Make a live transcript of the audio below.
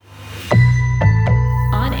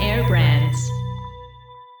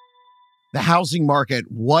The housing market.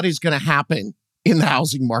 What is going to happen in the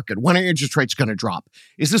housing market? When are interest rates going to drop?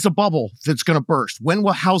 Is this a bubble that's going to burst? When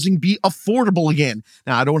will housing be affordable again?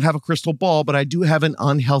 Now, I don't have a crystal ball, but I do have an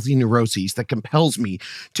unhealthy neuroses that compels me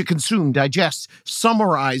to consume, digest,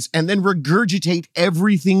 summarize, and then regurgitate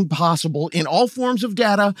everything possible in all forms of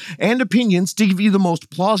data and opinions to give you the most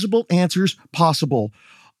plausible answers possible.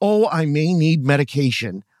 Oh, I may need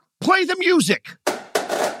medication. Play the music.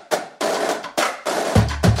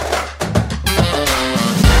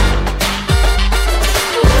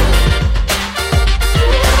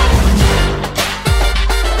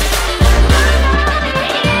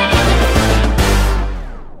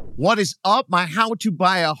 What is up, my How to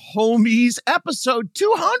Buy a Homies episode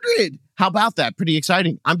 200. How about that? Pretty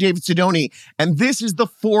exciting. I'm David Sidoni, and this is the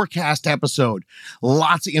forecast episode.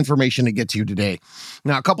 Lots of information to get to today.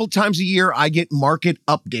 Now, a couple of times a year, I get market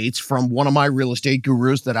updates from one of my real estate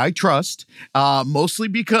gurus that I trust, mostly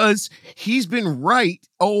because he's been right,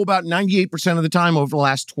 about 98% of the time over the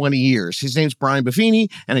last 20 years. His name's Brian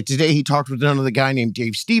Buffini, and today he talked with another guy named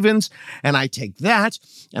Dave Stevens, and I take that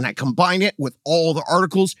and I combine it with all the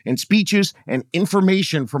articles and speeches and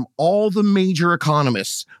information from all the major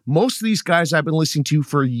economists. Most of these guys I've been listening to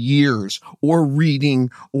for years, or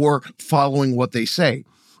reading, or following what they say.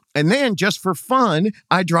 And then, just for fun,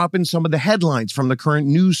 I drop in some of the headlines from the current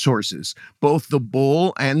news sources, both the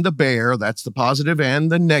bull and the bear, that's the positive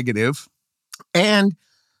and the negative. And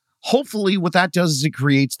hopefully what that does is it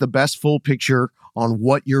creates the best full picture on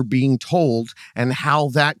what you're being told and how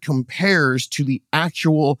that compares to the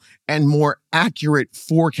actual and more accurate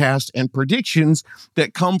forecast and predictions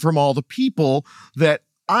that come from all the people that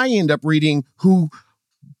I end up reading who,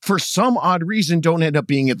 for some odd reason, don't end up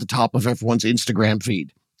being at the top of everyone's Instagram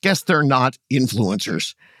feed. Guess they're not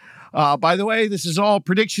influencers. By the way, this is all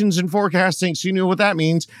predictions and forecasting, so you know what that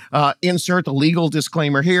means. Insert the legal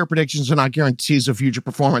disclaimer here. Predictions are not guarantees of future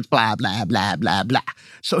performance, blah, blah, blah, blah, blah.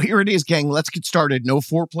 So here it is, gang. Let's get started. No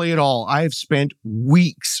foreplay at all. I have spent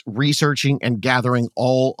weeks researching and gathering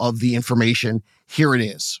all of the information. Here it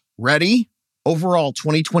is. Ready? Overall,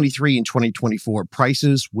 2023 and 2024,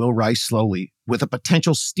 prices will rise slowly, with a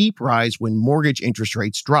potential steep rise when mortgage interest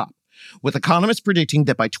rates drop. With economists predicting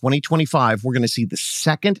that by 2025, we're going to see the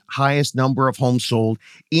second highest number of homes sold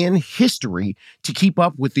in history to keep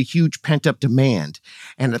up with the huge pent-up demand.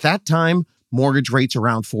 And at that time, mortgage rates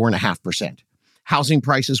around 4.5%. Housing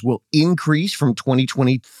prices will increase from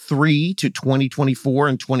 2023 to 2024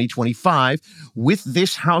 and 2025, with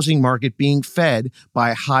this housing market being fed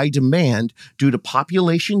by high demand due to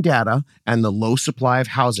population data and the low supply of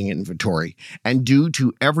housing inventory, and due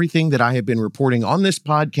to everything that I have been reporting on this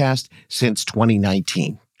podcast since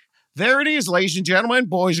 2019. There it is, ladies and gentlemen,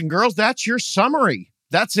 boys and girls. That's your summary.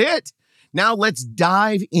 That's it. Now let's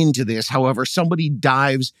dive into this. However, somebody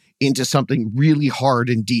dives into something really hard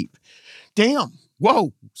and deep. Damn.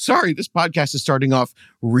 Whoa. Sorry, this podcast is starting off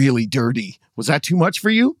really dirty. Was that too much for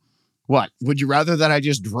you? What? Would you rather that I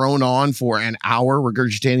just drone on for an hour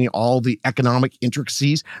regurgitating all the economic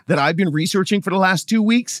intricacies that I've been researching for the last 2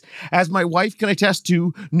 weeks? As my wife can attest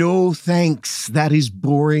to, no thanks. That is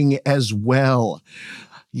boring as well.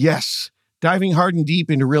 Yes, diving hard and deep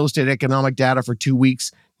into real estate economic data for 2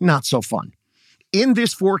 weeks, not so fun. In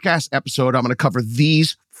this forecast episode, I'm going to cover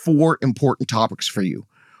these 4 important topics for you.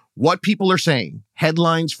 What people are saying,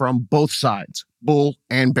 headlines from both sides, bull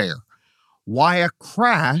and bear. Why a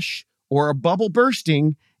crash or a bubble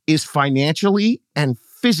bursting is financially and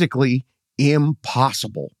physically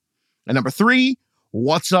impossible. And number 3,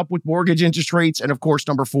 what's up with mortgage interest rates? And of course,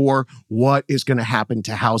 number 4, what is going to happen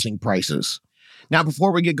to housing prices? Now,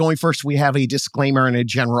 before we get going, first, we have a disclaimer and a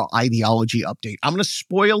general ideology update. I'm going to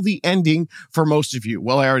spoil the ending for most of you.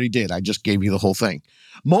 Well, I already did. I just gave you the whole thing.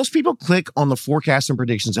 Most people click on the forecast and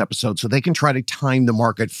predictions episode so they can try to time the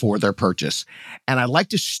market for their purchase. And I'd like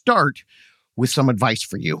to start with some advice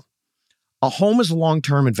for you. A home is a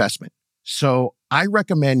long-term investment. So I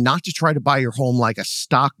recommend not to try to buy your home like a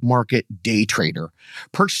stock market day trader.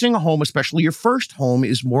 Purchasing a home, especially your first home,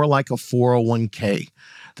 is more like a 401k.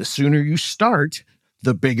 The sooner you start,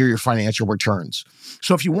 the bigger your financial returns.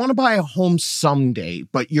 So if you want to buy a home someday,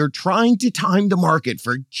 but you're trying to time the market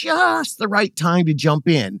for just the right time to jump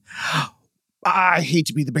in, I hate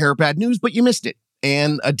to be the bearer of bad news, but you missed it.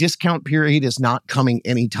 And a discount period is not coming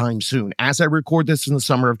anytime soon, as I record this in the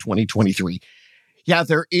summer of 2023. Yeah,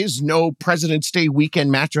 there is no President's Day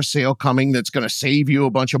weekend mattress sale coming that's going to save you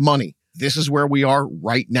a bunch of money. This is where we are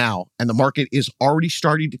right now. And the market is already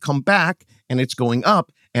starting to come back, and it's going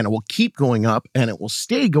up, and it will keep going up, and it will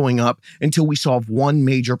stay going up until we solve one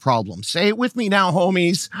major problem. Say it with me now,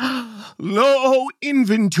 homies. Low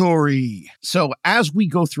inventory. So as we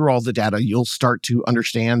go through all the data, you'll start to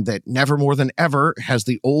understand that never more than ever has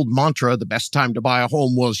the old mantra, the best time to buy a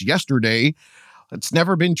home was yesterday. It's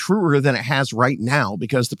never been truer than it has right now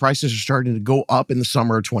because the prices are starting to go up in the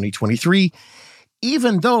summer of 2023,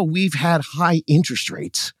 even though we've had high interest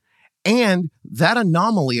rates. And that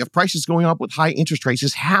anomaly of prices going up with high interest rates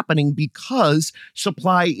is happening because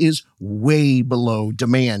supply is way below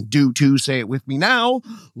demand due to, say it with me now,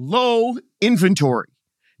 low inventory.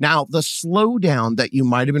 Now, the slowdown that you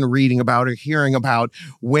might have been reading about or hearing about,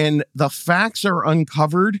 when the facts are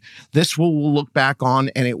uncovered, this will look back on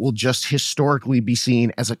and it will just historically be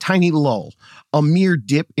seen as a tiny lull, a mere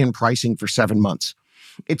dip in pricing for 7 months.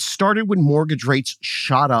 It started when mortgage rates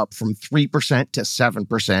shot up from 3% to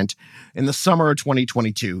 7% in the summer of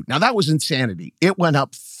 2022. Now, that was insanity. It went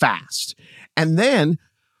up fast. And then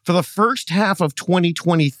for the first half of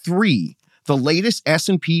 2023, the latest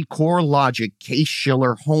S&P CoreLogic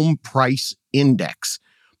Case-Shiller Home Price Index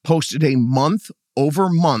posted a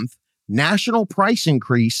month-over-month national price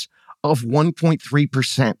increase of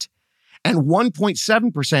 1.3% and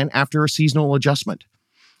 1.7% after a seasonal adjustment.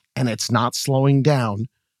 And it's not slowing down.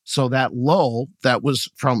 So that lull that was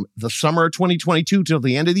from the summer of 2022 till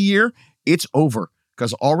the end of the year, it's over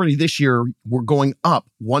because already this year we're going up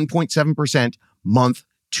 1.7% month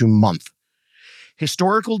to month.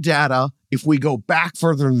 Historical data, if we go back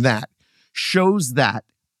further than that, shows that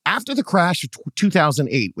after the crash of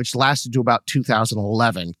 2008, which lasted to about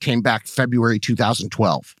 2011, came back February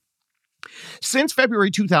 2012. Since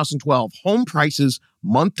February 2012, home prices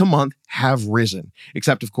month to month have risen,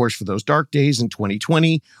 except, of course, for those dark days in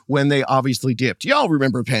 2020 when they obviously dipped. Y'all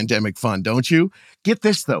remember pandemic fun, don't you? Get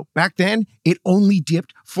this, though. Back then, it only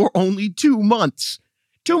dipped for only 2 months.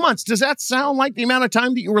 2 months. Does that sound like the amount of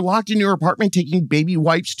time that you were locked in your apartment taking baby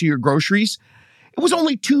wipes to your groceries? It was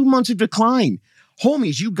only 2 months of decline.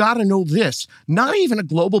 Homies, you got to know this. Not even a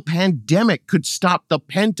global pandemic could stop the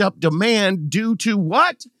pent-up demand due to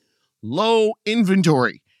what? Low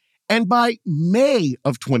inventory. And by May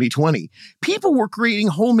of 2020, people were creating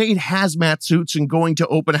homemade hazmat suits and going to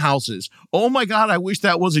open houses. Oh my God, I wish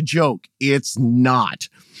that was a joke. It's not.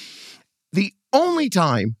 The only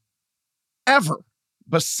time ever,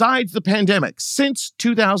 besides the pandemic, since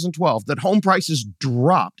 2012, that home prices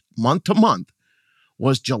dropped month to month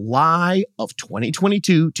was July of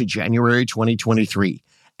 2022 to January 2023.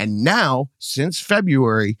 And now, since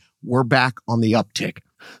February, we're back on the uptick.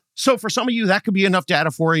 So for some of you, that could be enough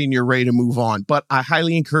data for you and you're ready to move on. But I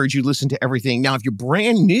highly encourage you to listen to everything. Now, if you're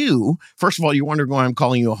brand new, first of all, you're wondering why I'm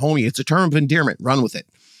calling you a homie. It's a term of endearment. Run with it.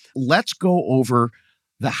 Let's go over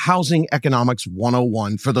the Housing Economics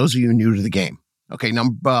 101 for those of you new to the game. Okay,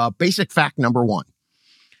 basic fact number one.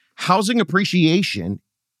 Housing appreciation,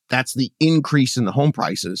 that's the increase in the home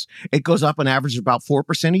prices. It goes up on average about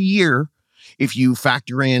 4% a year if you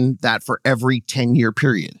factor in that for every 10-year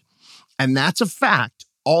period. And that's a fact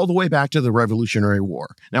all the way back to the Revolutionary War.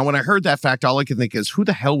 Now, when I heard that fact, all I could think is, who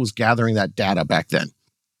the hell was gathering that data back then?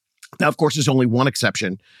 Now, of course, there's only one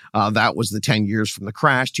exception. That was the 10 years from the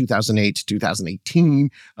crash, 2008 to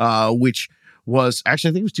 2018, which was actually,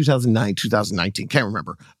 I think it was 2009, 2019. Can't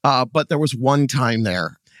remember. But there was one time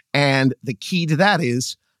there. And the key to that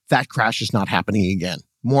is that crash is not happening again.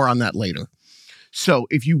 More on that later. So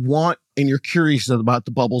if you want, and you're curious about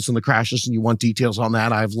the bubbles and the crashes and you want details on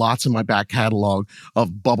that, I have lots in my back catalog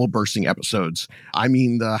of bubble bursting episodes. I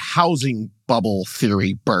mean, the housing bubble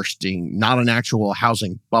theory bursting, not an actual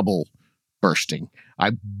housing bubble bursting.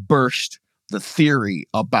 I burst the theory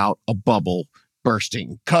about a bubble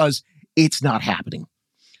bursting because it's not happening.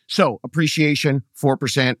 So appreciation,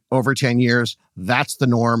 4% over 10 years, that's the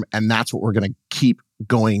norm. And that's what we're going to keep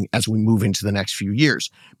going as we move into the next few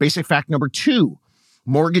years. Basic fact number two,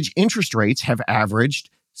 mortgage interest rates have averaged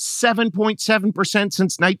 7.7%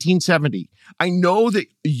 since 1970. I know that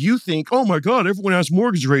you think, oh my God, everyone has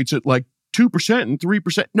mortgage rates at like 2% and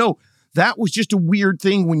 3%. No, that was just a weird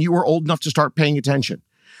thing when you were old enough to start paying attention.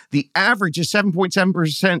 The average is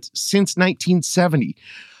 7.7% since 1970.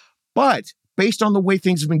 But based on the way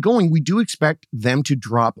things have been going, we do expect them to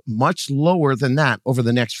drop much lower than that over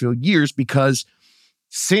the next few years because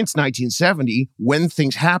since 1970, when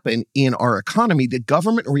things happen in our economy, the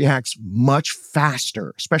government reacts much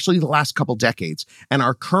faster, especially the last couple decades. And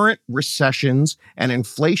our current recessions and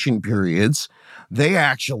inflation periods, they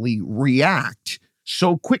actually react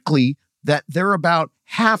so quickly that they're about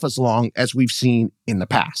half as long as we've seen in the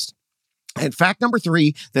past. And fact number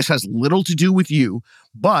three, this has little to do with you,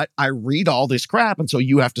 but I read all this crap, and so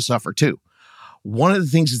you have to suffer too. One of the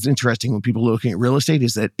things that's interesting when people are looking at real estate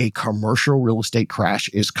is that a commercial real estate crash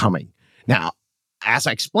is coming. Now, As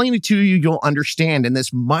I explain it to you, you'll understand, and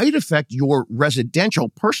this might affect your residential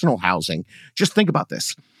personal housing. Just think about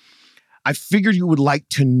this. I figured you would like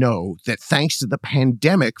to know that thanks to the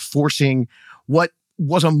pandemic forcing what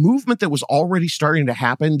was a movement that was already starting to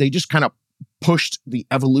happen, they just kind of pushed the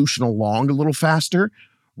evolution along a little faster.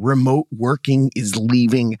 Remote working is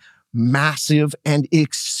leaving massive and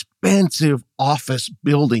expensive office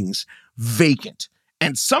buildings vacant,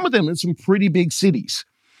 and some of them in some pretty big cities.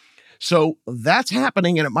 So that's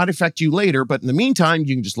happening, and it might affect you later. But in the meantime,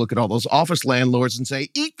 you can just look at all those office landlords and say,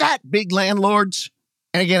 eat that, big landlords.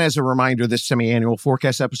 And again, as a reminder, this semi-annual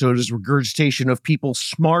forecast episode is a regurgitation of people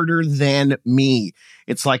smarter than me.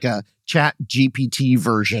 It's like a chat GPT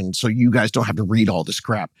version, so you guys don't have to read all this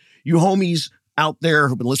crap. You homies out there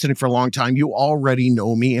who've been listening for a long time, you already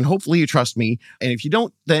know me, and hopefully you trust me. And if you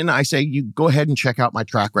don't, then I say you go ahead and check out my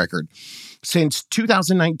track record. Since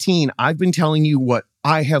 2019, I've been telling you what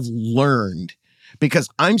I have learned because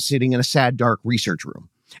I'm sitting in a sad, dark research room.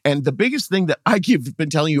 And the biggest thing that I've been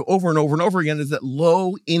telling you over and over and over again is that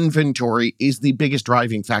low inventory is the biggest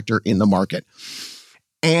driving factor in the market.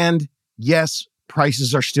 And yes,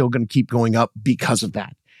 prices are still going to keep going up because of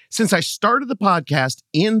that. Since I started the podcast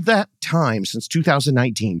in that time, since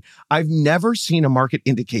 2019, I've never seen a market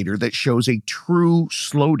indicator that shows a true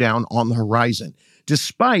slowdown on the horizon,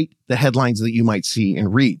 despite the headlines that you might see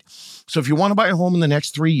and read. So if you want to buy a home in the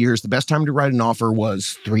next 3 years, the best time to write an offer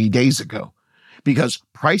was 3 days ago, because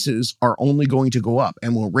prices are only going to go up.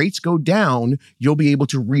 And when rates go down, you'll be able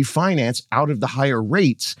to refinance out of the higher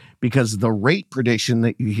rates, because the rate prediction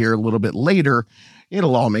that you hear a little bit later,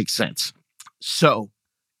 it'll all make sense. So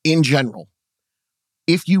in general,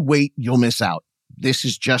 if you wait, you'll miss out. This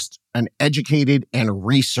is just an educated and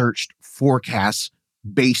researched forecast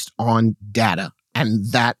based on data,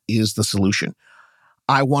 and that is the solution.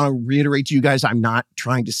 I want to reiterate to you guys, I'm not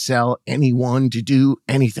trying to sell anyone to do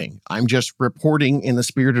anything. I'm just reporting in the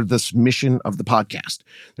spirit of this mission of the podcast.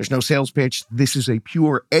 There's no sales pitch. This is a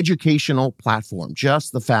pure educational platform,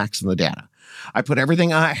 just the facts and the data. I put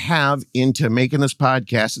everything I have into making this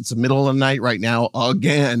podcast. It's the middle of the night right now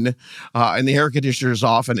again, and the air conditioner is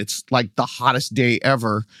off, and it's like the hottest day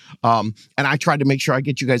ever. And I tried to make sure I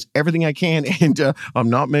get you guys everything I can, and I'm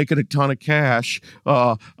not making a ton of cash,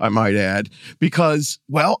 I might add, because,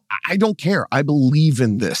 well, I don't care. I believe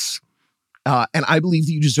in this, and I believe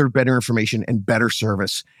that you deserve better information and better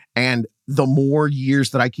service. And the more years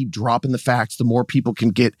that I keep dropping the facts, the more people can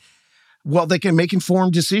get, well, they can make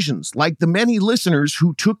informed decisions, like the many listeners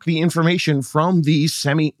who took the information from these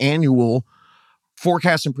semi-annual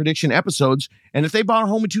forecast and prediction episodes. And if they bought a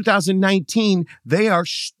home in 2019, they are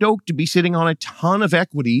stoked to be sitting on a ton of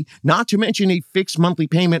equity, not to mention a fixed monthly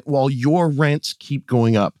payment while your rents keep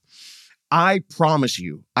going up. I promise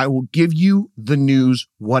you, I will give you the news,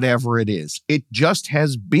 whatever it is. It just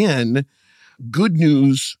has been good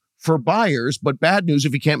news for buyers, but bad news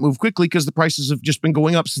if you can't move quickly, because the prices have just been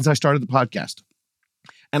going up since I started the podcast.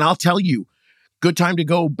 And I'll tell you, good time to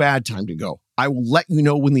go, bad time to go. I will let you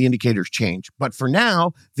know when the indicators change. But for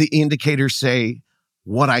now, the indicators say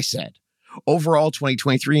what I said. Overall,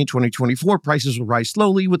 2023 and 2024 prices will rise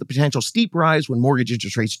slowly, with a potential steep rise when mortgage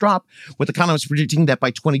interest rates drop, with economists predicting that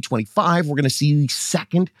by 2025, we're going to see the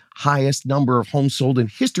second highest number of homes sold in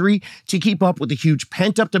history to keep up with the huge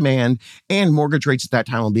pent-up demand, and mortgage rates at that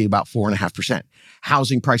time will be about 4.5%.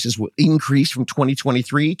 Housing prices will increase from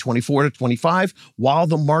 2023, 24 to 25, while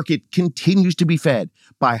the market continues to be fed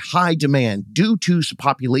by high demand due to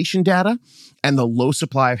population data and the low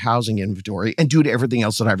supply of housing inventory, and due to everything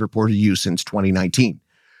else that I've reported to you since 2019.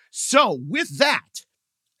 So with that,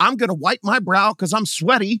 I'm going to wipe my brow because I'm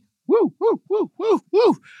sweaty. Woo, woo, woo, woo,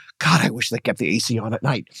 woo. God, I wish they kept the AC on at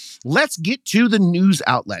night. Let's get to the news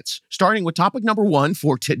outlets, starting with topic number 1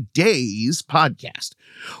 for today's podcast.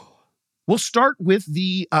 We'll start with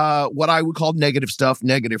the what I would call negative stuff.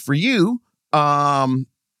 Negative for you.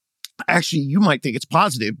 Actually, you might think it's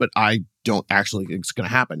positive, but I don't actually think it's going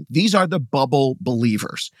to happen. These are the bubble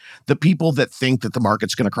believers, the people that think that the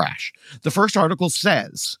market's going to crash. The first article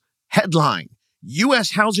says, headline,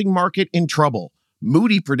 U.S. housing market in trouble.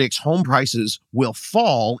 Moody predicts home prices will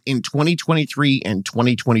fall in 2023 and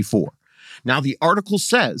 2024. Now, the article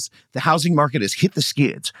says the housing market has hit the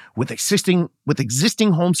skids, with existing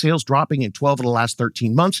home sales dropping in 12 of the last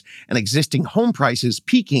 13 months and existing home prices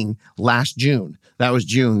peaking last June. That was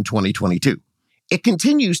June 2022. It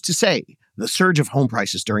continues to say the surge of home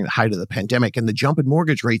prices during the height of the pandemic and the jump in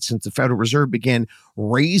mortgage rates since the Federal Reserve began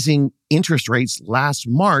raising interest rates last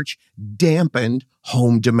March dampened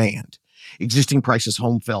home demand. Existing prices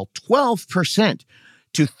home fell 12%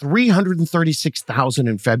 to 336,000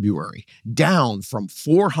 in February, down from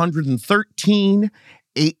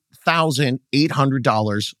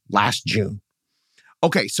 $413,800 last June.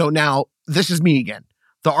 Okay, so now this is me again.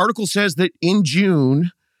 The article says that in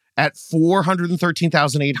June at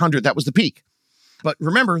 413,800, that was the peak. But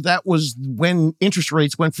remember, that was when interest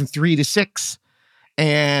rates went from 3 to 6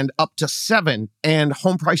 and up to 7, and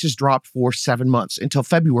home prices dropped for 7 months until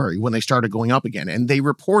February when they started going up again. And they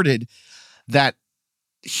reported that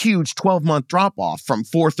huge 12-month drop-off from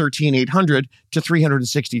 413,800 to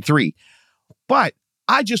 363. But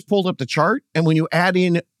I just pulled up the chart, and when you add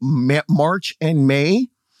in March and May,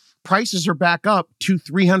 prices are back up to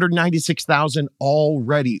 396,000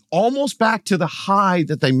 already, almost back to the high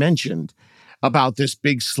that they mentioned about this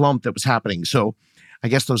big slump that was happening. So I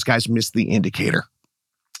guess those guys missed the indicator.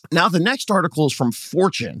 Now, the next article is from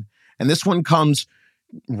Fortune, and this one comes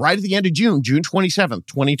right at the end of June, June 27th,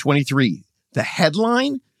 2023. The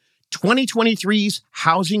headline, 2023's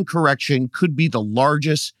housing correction could be the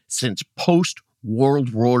largest since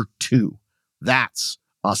post-World War II. That's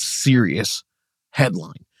a serious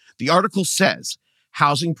headline. The article says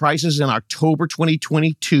housing prices in October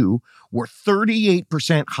 2022 were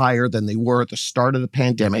 38% higher than they were at the start of the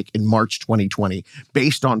pandemic in March 2020,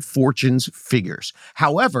 based on Fortune's figures.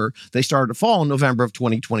 However, they started to fall in November of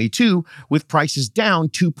 2022, with prices down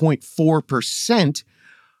 2.4%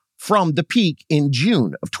 from the peak in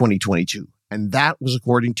June of 2022. And that was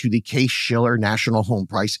according to the Case-Shiller National Home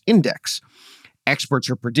Price Index. Experts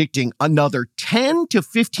are predicting another 10 to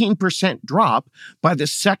 15% drop by the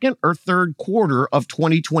second or third quarter of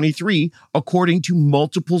 2023, according to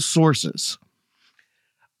multiple sources.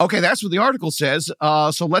 Okay, that's what the article says.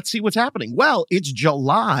 So let's see what's happening. Well, it's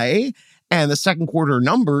July, and the second quarter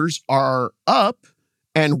numbers are up,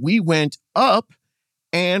 and we went up,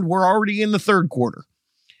 and we're already in the third quarter.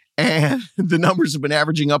 And the numbers have been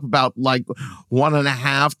averaging up about like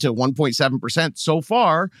 1.5 to 1.7% so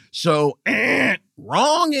far. So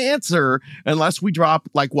wrong answer, unless we drop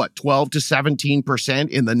like 12 to 17%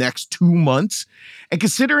 in the next 2 months. And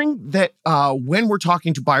considering that when we're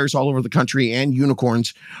talking to buyers all over the country and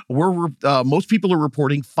unicorns, most people are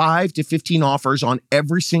reporting 5 to 15 offers on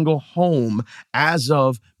every single home as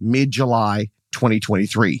of mid-July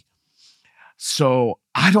 2023. So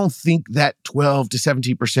I don't think that 12 to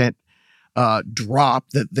 17% drop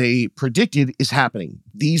that they predicted is happening.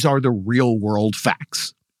 These are the real world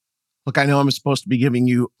facts. Look, I know I'm supposed to be giving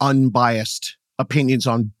you unbiased opinions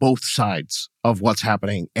on both sides of what's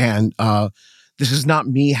happening. And this is not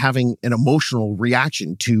me having an emotional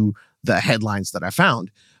reaction to the headlines that I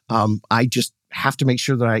found. I just have to make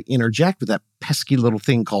sure that I interject with that pesky little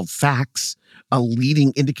thing called facts. A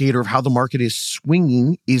leading indicator of how the market is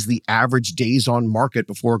swinging is the average days on market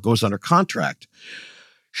before it goes under contract.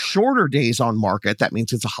 Shorter days on market, that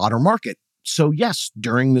means it's a hotter market. So yes,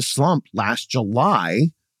 during the slump last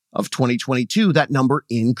July of 2022, that number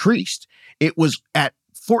increased. It was at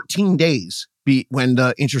 14 days when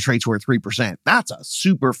the interest rates were at 3%. That's a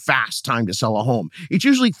super fast time to sell a home. It's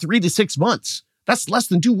usually 3 to 6 months. That's less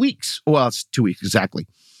than 2 weeks. Well, it's 2 weeks exactly.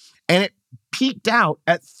 And it peaked out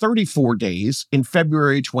at 34 days in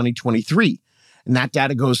February 2023. And that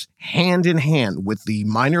data goes hand in hand with the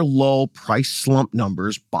minor lull price slump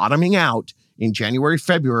numbers bottoming out in January,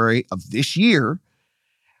 February of this year.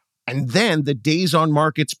 And then the days on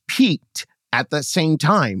markets peaked at the same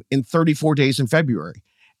time in 34 days in February.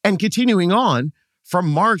 And continuing on, from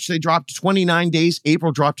March, they dropped to 29 days.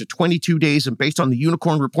 April dropped to 22 days. And based on the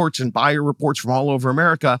unicorn reports and buyer reports from all over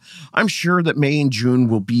America, I'm sure that May and June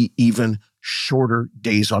will be even shorter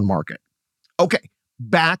days on market. Okay,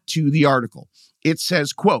 back to the article. It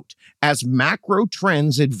says, quote, as macro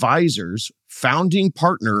trends advisors, founding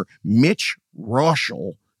partner Mitch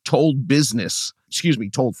Roschel told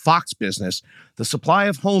Fox Business, the supply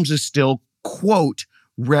of homes is still, quote,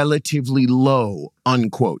 relatively low,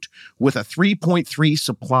 unquote, with a 3.3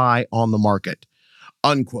 supply on the market,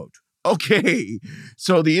 unquote. Okay,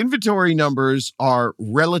 so the inventory numbers are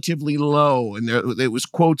relatively low, and there was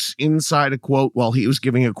quotes inside a quote while he was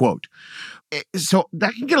giving a quote. So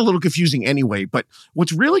that can get a little confusing anyway, but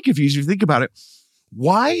what's really confusing, if you think about it,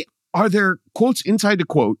 why are there quotes inside the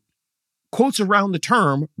quote, quotes around the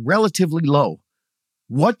term relatively low?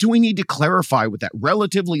 What do we need to clarify with that?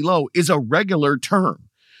 Relatively low is a regular term.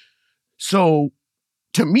 So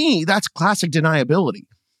to me, that's classic deniability.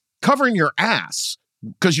 Covering your ass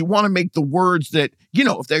because you want to make the words that,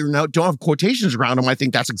 if they don't have quotations around them, I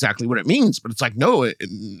think that's exactly what it means. But it's like, no,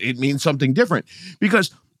 it means something different, because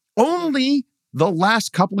only the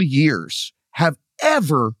last couple of years have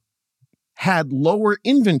ever had lower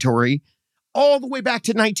inventory all the way back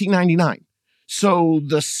to 1999. So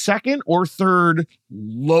the second or third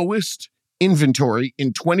lowest inventory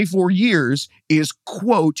in 24 years is,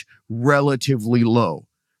 quote, relatively low.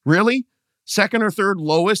 Really? Second or third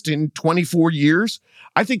lowest in 24 years?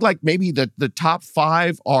 I think like maybe the top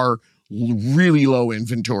 5 are really low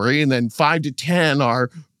inventory, and then 5 to 10 are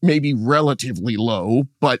maybe relatively low,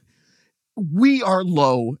 but we are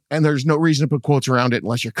low, and there's no reason to put quotes around it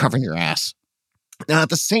unless you're covering your ass. Now, at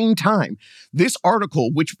the same time, this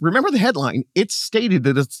article, which, remember the headline, it stated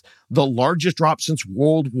that it's the largest drop since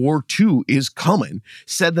World War II is coming,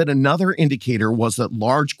 said that another indicator was that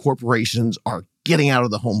large corporations are getting out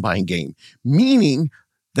of the home buying game, meaning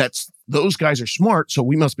that those guys are smart, so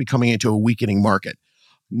we must be coming into a weakening market.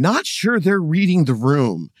 Not sure they're reading the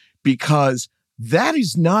room, because that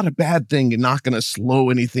is not a bad thing and not going to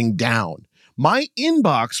slow anything down. My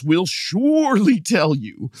inbox will surely tell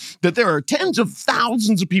you that there are tens of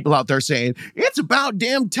thousands of people out there saying, it's about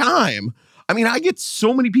damn time. I mean, I get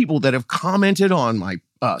so many people that have commented on my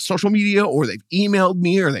social media, or they've emailed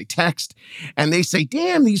me, or they text, and they say,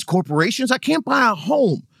 damn, these corporations, I can't buy a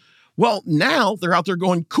home. Well, now they're out there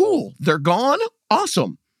going, cool, they're gone,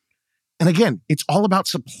 awesome. And again, it's all about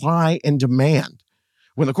supply and demand.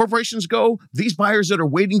 When the corporations go, these buyers that are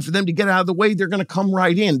waiting for them to get out of the way, they're going to come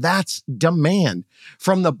right in. That's demand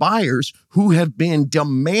from the buyers who have been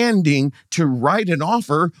demanding to write an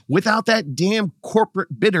offer without that damn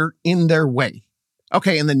corporate bidder in their way.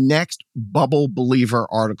 Okay, and the next Bubble Believer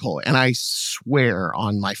article, and I swear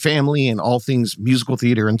on my family and all things musical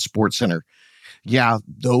theater and sports center, yeah,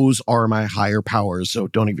 those are my higher powers, so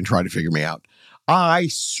don't even try to figure me out. I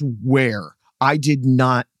swear I did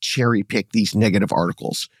not cherry pick these negative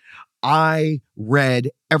articles. I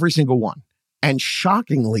read every single one. And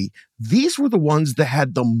shockingly, these were the ones that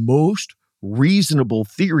had the most reasonable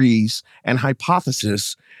theories and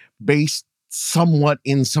hypotheses based somewhat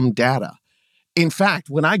in some data. In fact,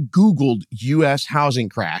 when I Googled U.S. housing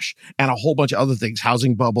crash and a whole bunch of other things,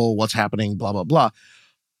 housing bubble, what's happening, blah, blah, blah,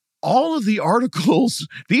 all of the articles,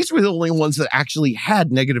 these were the only ones that actually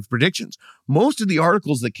had negative predictions. Most of the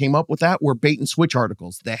articles that came up with that were bait and switch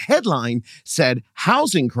articles. The headline said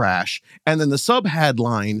housing crash, and then the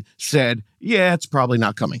sub-headline said, yeah, it's probably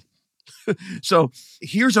not coming. So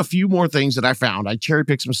here's a few more things that I found. I cherry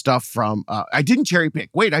picked some stuff from, I didn't cherry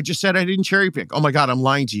pick. Wait, I just said I didn't cherry pick. Oh my God, I'm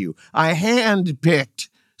lying to you. I hand picked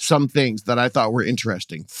some things that I thought were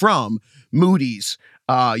interesting from Moody's,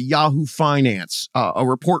 Yahoo Finance, a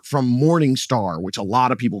report from Morningstar, which a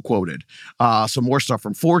lot of people quoted, some more stuff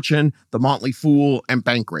from Fortune, The Motley Fool, and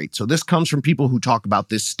Bankrate. So this comes from people who talk about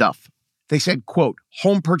this stuff. They said, quote,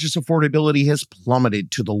 home purchase affordability has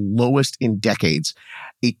plummeted to the lowest in decades.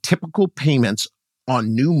 Atypical payments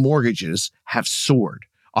on new mortgages have soared.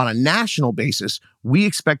 On a national basis, we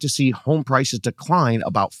expect to see home prices decline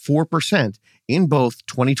about 4% in both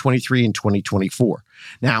 2023 and 2024.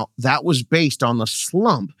 Now, that was based on the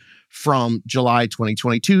slump from July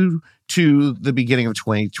 2022 to the beginning of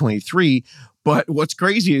 2023. But what's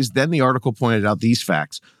crazy is then the article pointed out these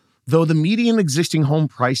facts. Though the median existing home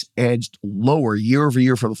price edged lower year over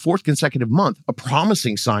year for the fourth consecutive month, a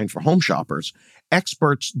promising sign for home shoppers,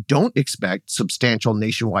 experts don't expect substantial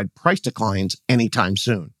nationwide price declines anytime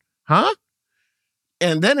soon. Huh?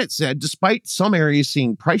 And then it said, despite some areas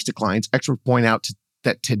seeing price declines, experts point out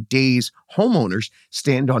that today's homeowners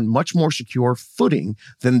stand on much more secure footing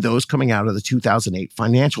than those coming out of the 2008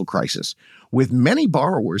 financial crisis, with many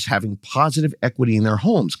borrowers having positive equity in their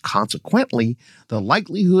homes. Consequently, the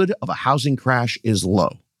likelihood of a housing crash is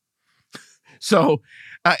low. So,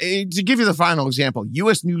 to give you the final example,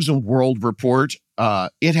 U.S. News and World Report,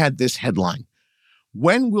 it had this headline,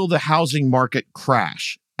 when will the housing market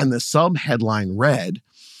crash? And the sub-headline read,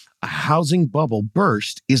 a housing bubble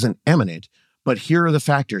burst isn't imminent, but here are the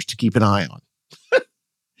factors to keep an eye on.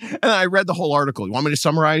 And I read the whole article. You want me to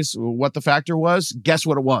summarize what the factor was? Guess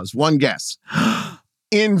what it was? One guess.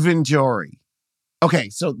 Inventory. Okay,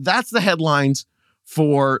 so that's the headlines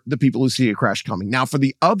for the people who see a crash coming. Now, for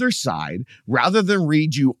the other side, rather than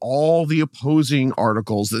read you all the opposing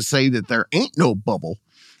articles that say that there ain't no bubble,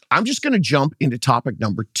 I'm just going to jump into topic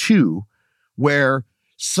number 2, where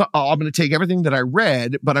I'm going to take everything that I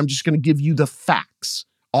read, but I'm just going to give you the facts,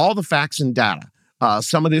 all the facts and data.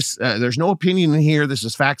 Some of this, there's no opinion in here. This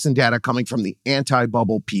is facts and data coming from the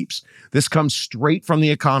anti-bubble peeps. This comes straight from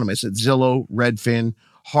the economists at Zillow, Redfin,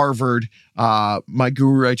 Harvard, my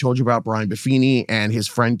guru I told you about, Brian Buffini, and his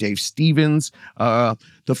friend Dave Stevens,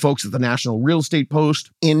 the folks at the National Real Estate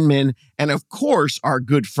Post, Inman, and of course, our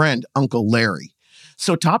good friend, Uncle Larry.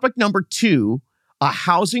 So topic number 2, a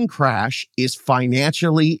housing crash is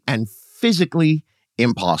financially and physically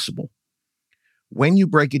impossible. When you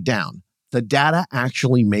break it down, The data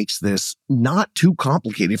actually makes this not too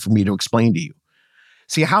complicated for me to explain to you.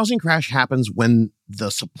 See, a housing crash happens when the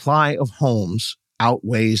supply of homes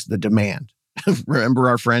outweighs the demand. Remember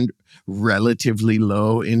our friend relatively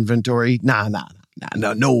low inventory? No,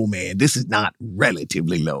 man. This is not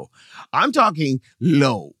relatively low. I'm talking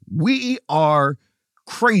low. We are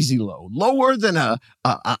crazy low, lower than a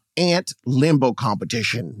ant limbo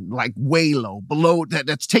competition, like way low, below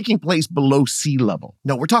that's taking place below sea level.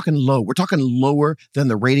 No, we're talking low. We're talking lower than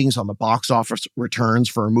the ratings on the box office returns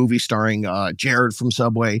for a movie starring Jared from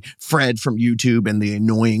Subway, Fred from YouTube, and the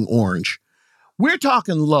annoying Orange. We're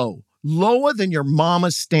talking low, lower than your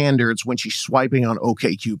mama's standards when she's swiping on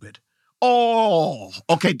OkCupid. Oh,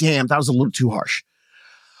 okay, damn, that was a little too harsh.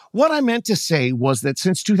 What I meant to say was that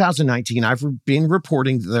since 2019, I've been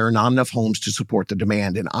reporting that there are not enough homes to support the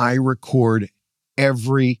demand, and I record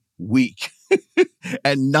every week,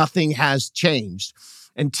 and nothing has changed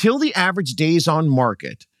until the average days on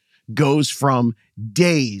market goes from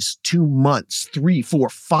days to months, 3, 4,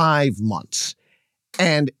 5 months,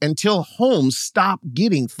 and until homes stop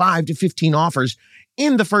getting 5 to 15 offers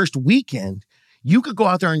in the first weekend, you could go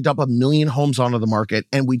out there and dump 1 million homes onto the market,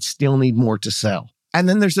 and we'd still need more to sell. And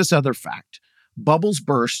then there's this other fact. Bubbles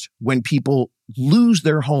burst when people lose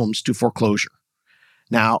their homes to foreclosure.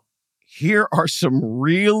 Now, here are some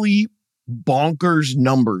really bonkers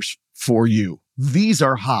numbers for you. These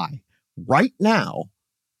are high. Right now,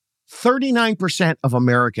 39% of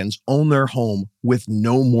Americans own their home with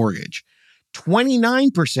no mortgage.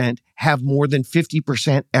 29% have more than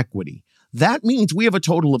 50% equity. That means we have a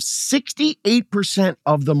total of 68%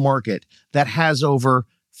 of the market that has over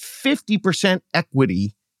 50%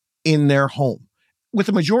 equity in their home, with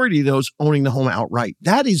the majority of those owning the home outright.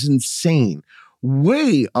 That is insane.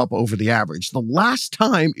 Way up over the average. The last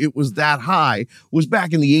time it was that high was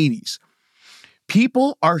back in the 80s.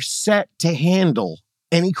 People are set to handle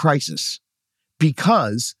any crisis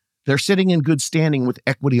because they're sitting in good standing with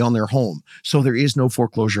equity on their home. So there is no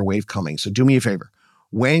foreclosure wave coming. So do me a favor.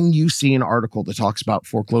 When you see an article that talks about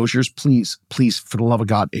foreclosures, please, for the love of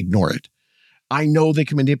God, ignore it. I know they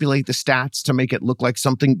can manipulate the stats to make it look like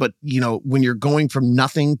something, but when you're going from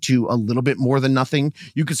nothing to a little bit more than nothing,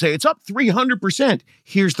 you could say it's up 300%.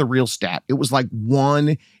 Here's the real stat. It was like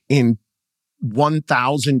 1 in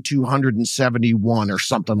 1,271 or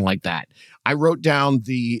something like that. I wrote down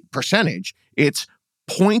the percentage. It's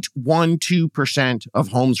 0.12% of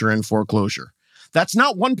homes are in foreclosure. That's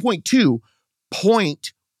not 1.2,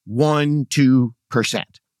 0.12%.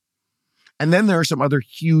 And then there are some other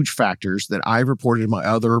huge factors that I've reported in my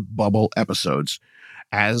other bubble episodes.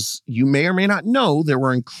 As you may or may not know, there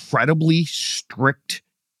were incredibly strict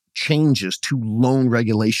changes to loan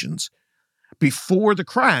regulations. Before the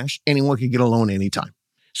crash, anyone could get a loan anytime.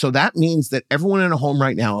 So that means that everyone in a home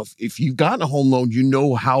right now, if you've gotten a home loan, you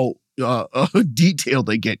know how detailed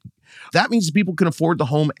they get. That means people can afford the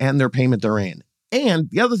home and their payment they're in. And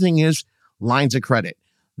the other thing is lines of credit.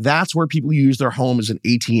 That's where people use their home as an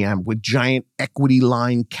ATM with giant equity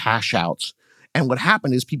line cash outs. And what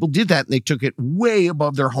happened is people did that and they took it way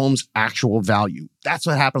above their home's actual value. That's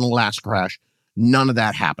what happened in the last crash. None of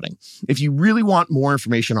that happening. If you really want more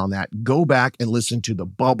information on that, go back and listen to the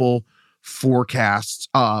bubble forecasts,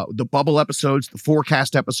 the bubble episodes, the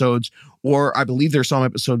forecast episodes, or I believe there's some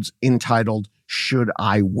episodes entitled, Should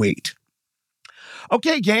I Wait?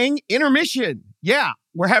 Okay, gang, intermission. Yeah,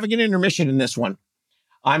 we're having an intermission in this one.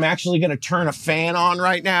 I'm actually going to turn a fan on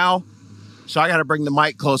right now, so I got to bring the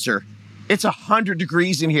mic closer. It's 100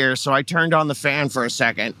 degrees in here, so I turned on the fan for a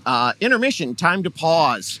second. Intermission, time to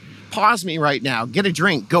pause. Pause me right now. Get a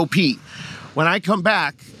drink. Go pee. When I come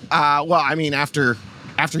back, after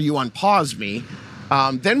you unpause me,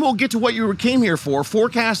 then we'll get to what you came here for,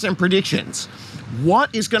 forecasts and predictions.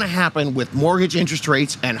 What is going to happen with mortgage interest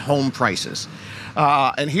rates and home prices?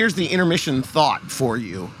 And here's the intermission thought for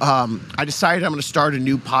you. I decided I'm going to start a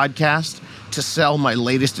new podcast to sell my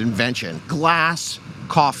latest invention, glass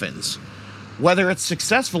coffins. Whether it's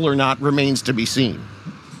successful or not remains to be seen.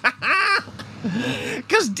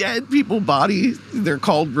 Because dead people bodies, they're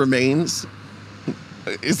called remains.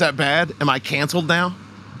 Is that bad? Am I canceled now?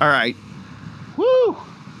 All right. Woo!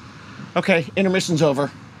 Okay, intermission's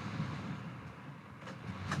over.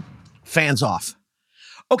 Fans off.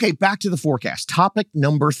 Okay, back to the forecast. Topic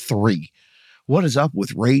number 3. What is up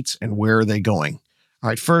with rates and where are they going? All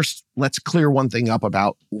right, first, let's clear one thing up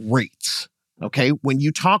about rates. Okay, when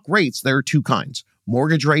you talk rates, there are 2 kinds,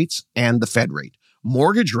 mortgage rates and the Fed rate.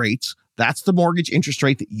 Mortgage rates, that's the mortgage interest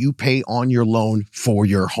rate that you pay on your loan for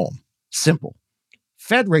your home. Simple.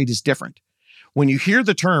 Fed rate is different. When you hear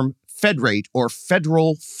the term Fed rate, or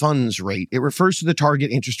federal funds rate. It refers to the target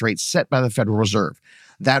interest rate set by the Federal Reserve.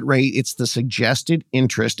 That rate, it's the suggested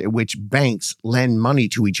interest at which banks lend money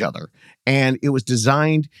to each other. And it was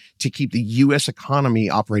designed to keep the U.S. economy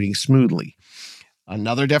operating smoothly.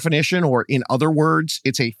 Another definition, or in other words,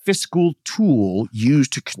 it's a fiscal tool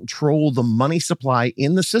used to control the money supply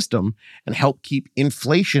in the system and help keep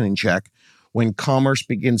inflation in check when commerce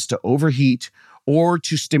begins to overheat or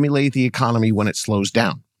to stimulate the economy when it slows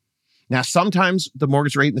down. Now, sometimes the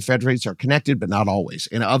mortgage rate and the Fed rates are connected, but not always.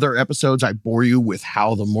 In other episodes, I bore you with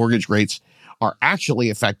how the mortgage rates are actually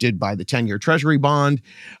affected by the 10-year Treasury bond.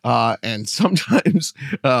 And sometimes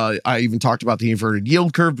I even talked about the inverted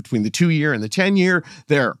yield curve between the 2-year and the 10-year.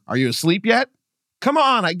 There, are you asleep yet? Come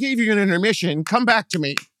on, I gave you an intermission. Come back to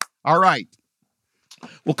me. All right.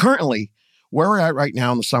 Well, currently, where we're at right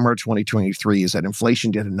now in the summer of 2023 is that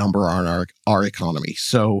inflation did a number on our economy.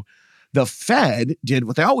 So the Fed did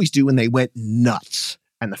what they always do, and they went nuts.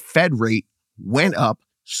 And the Fed rate went up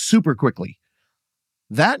super quickly.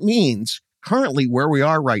 That means currently where we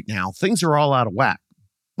are right now, things are all out of whack.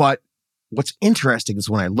 But what's interesting is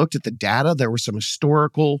when I looked at the data, there were some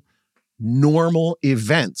historical normal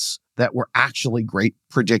events that were actually great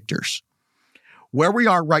predictors. Where we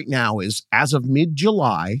are right now is, as of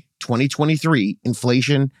mid-July 2023,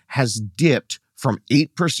 inflation has dipped from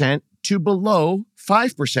 8% to below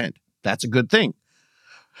 5%. That's a good thing.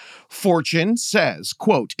 Fortune says,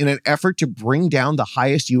 quote, in an effort to bring down the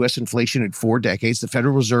highest U.S. inflation in 4 decades, the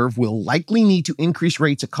Federal Reserve will likely need to increase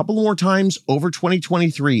rates a couple more times over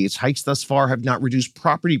 2023. Its hikes thus far have not reduced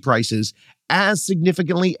property prices as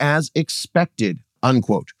significantly as expected,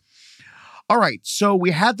 unquote. All right, so we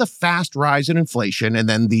had the fast rise in inflation and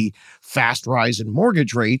then the fast rise in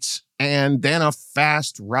mortgage rates and then a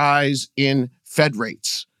fast rise in Fed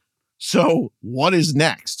rates. So what is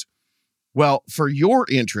next? Well, for your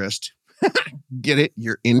interest, get it?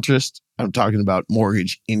 Your interest? I'm talking about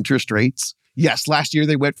mortgage interest rates. Yes, last year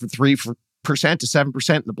they went from 3% to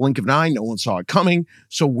 7% in the blink of an eye. No one saw it coming.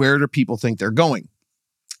 So where do people think they're going?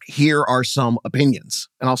 Here are some opinions,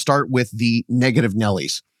 and I'll start with the negative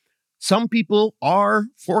Nellies. Some people are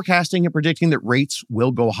forecasting and predicting that rates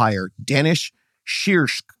will go higher. Danish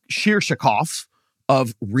Shirshakov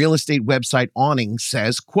of real estate website Awning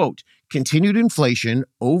says, quote, continued inflation,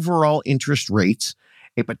 overall interest rates,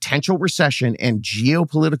 a potential recession, and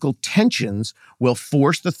geopolitical tensions will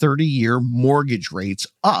force the 30-year mortgage rates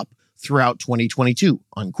up throughout 2022,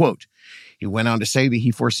 unquote. He went on to say that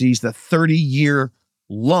he foresees the 30-year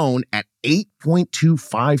loan at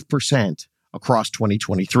 8.25% across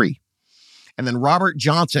 2023. And then Robert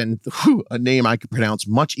Johnson, a name I could pronounce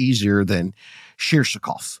much easier than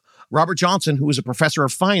Shirshakov. Robert Johnson, who is a professor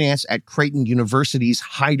of finance at Creighton University's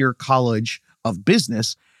Hyder College of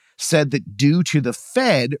Business, said that due to the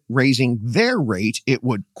Fed raising their rate, it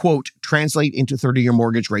would, quote, translate into 30-year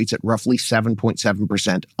mortgage rates at roughly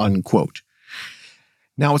 7.7%, unquote.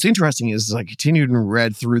 Now, what's interesting is, as I continued and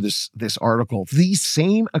read through this article, these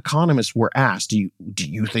same economists were asked, do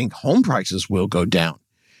you think home prices will go down?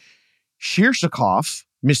 Shirshakov,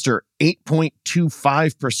 Mr.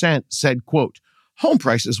 8.25%, said, quote, home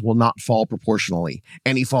prices will not fall proportionally.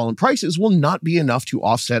 Any fall in prices will not be enough to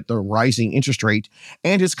offset the rising interest rate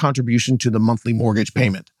and its contribution to the monthly mortgage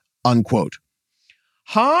payment, unquote.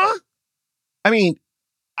 Huh? I mean,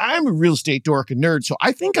 I'm a real estate dork and nerd, so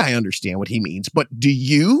I think I understand what he means, but do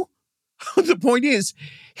you? The point is,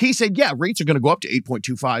 he said, yeah, rates are going to go up to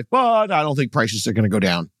 8.25, but I don't think prices are going to go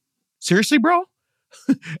down. Seriously, bro?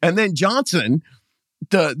 And then Johnson,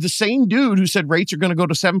 the same dude who said rates are going to go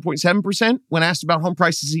to 7.7%, when asked about home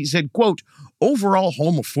prices, he said, quote, overall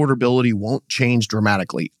home affordability won't change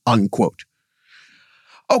dramatically, unquote.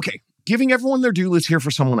 Okay, giving everyone their due, let's hear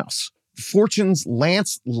for someone else. Fortune's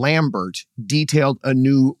Lance Lambert detailed a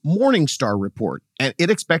new Morningstar report, and it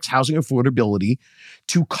expects housing affordability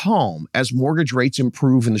to calm as mortgage rates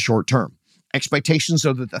improve in the short term. Expectations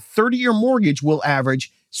are that the 30-year mortgage will average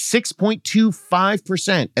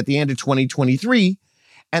 6.25% at the end of 2023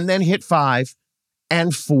 and then hit 5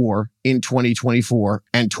 and 4 in 2024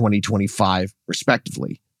 and 2025,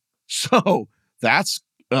 respectively. So that's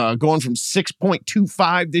going from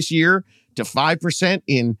 6.25 this year to 5%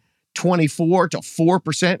 in 24 to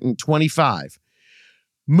 4% in 25.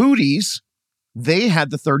 Moody's, they had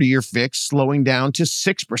the 30-year fix slowing down to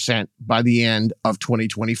 6% by the end of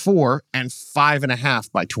 2024 and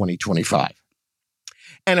 5.5% by 2025.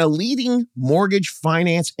 And a leading mortgage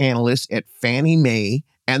finance analyst at Fannie Mae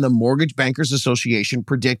and the Mortgage Bankers Association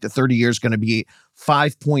predict the 30 years going to be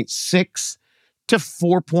 5.6 to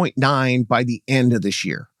 4.9 by the end of this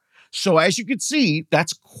year. So as you can see,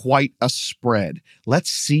 that's quite a spread. Let's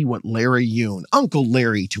see what Larry Yoon, Uncle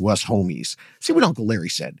Larry to us homies, see what Uncle Larry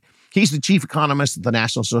said. He's the chief economist of the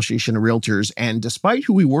National Association of Realtors, and despite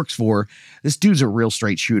who he works for, this dude's a real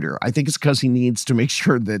straight shooter. I think it's because he needs to make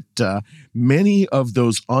sure that many of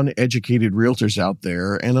those uneducated realtors out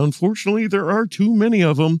there, and unfortunately there are too many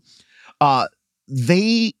of them,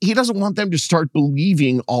 he doesn't want them to start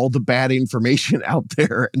believing all the bad information out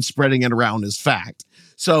there and spreading it around as fact.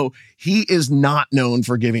 So he is not known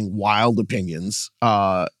for giving wild opinions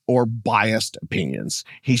or biased opinions.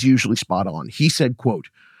 He's usually spot on. He said, quote,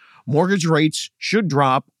 "Mortgage rates should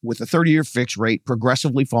drop with a 30-year fixed rate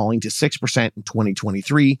progressively falling to 6% in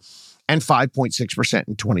 2023 and 5.6%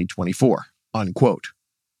 in 2024, unquote.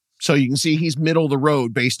 So you can see he's middle of the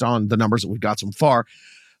road based on the numbers that we've got so far.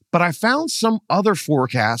 But I found some other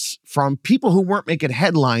forecasts from people who weren't making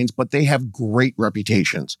headlines, but they have great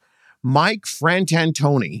reputations. Mike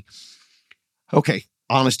Frantantoni. Okay,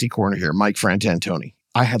 honesty corner here. Mike Frantantoni.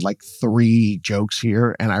 I had like 3 jokes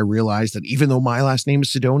here, and I realized that even though my last name is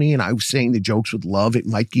Sidoni and I was saying the jokes with love, it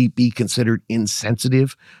might be considered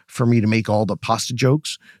insensitive for me to make all the pasta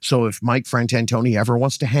jokes. So if Mike Frantantoni ever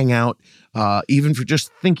wants to hang out, even for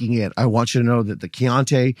just thinking it, I want you to know that the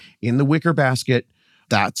Chianti in the wicker basket,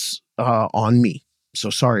 that's on me. So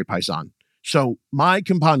sorry, Paisan. So my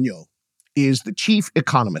compagno is the chief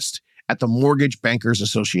economist at the Mortgage Bankers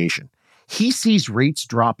Association. He sees rates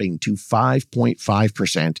dropping to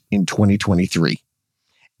 5.5% in 2023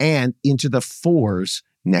 and into the 4s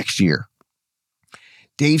next year.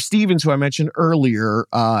 Dave Stevens, who I mentioned earlier,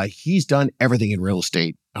 he's done everything in real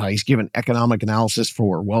estate. He's given economic analysis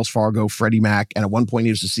for Wells Fargo, Freddie Mac, and at one point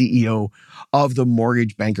he was the CEO of the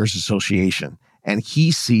Mortgage Bankers Association. And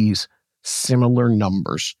he sees similar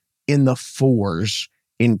numbers in the 4s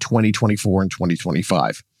in 2024 and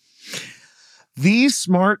 2025. These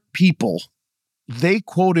smart people, they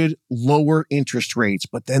quoted lower interest rates,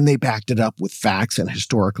 but then they backed it up with facts and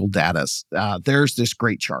historical data. There's this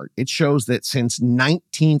great chart. It shows that since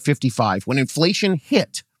 1955, when inflation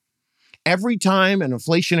hit, every time an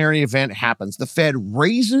inflationary event happens, the Fed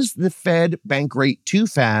raises the Fed bank rate too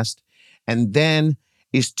fast and then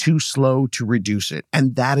is too slow to reduce it.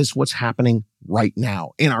 And that is what's happening right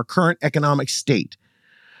now in our current economic state.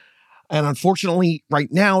 And unfortunately, right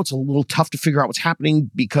now, it's a little tough to figure out what's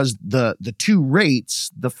happening because the 2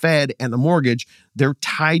 rates, the Fed and the mortgage, they're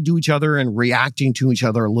tied to each other and reacting to each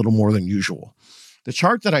other a little more than usual. The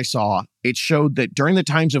chart that I saw, it showed that during the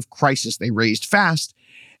times of crisis, they raised fast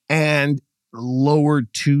and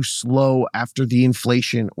lowered too slow after the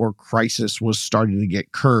inflation or crisis was starting to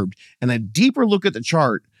get curbed. And a deeper look at the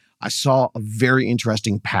chart, I saw a very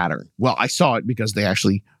interesting pattern. Well, I saw it because they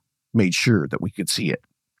actually made sure that we could see it.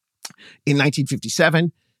 In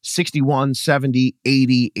 1957, 61, 70,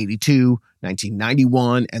 80, 82,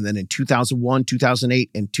 1991, and then in 2001, 2008,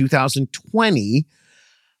 and 2020,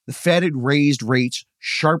 the Fed had raised rates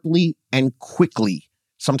sharply and quickly,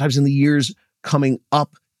 sometimes in the years coming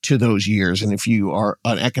up to those years. And if you are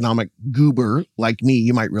an economic goober like me,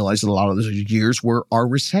 you might realize that a lot of those years are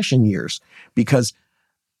recession years because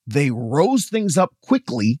they rose things up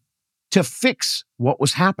quickly to fix what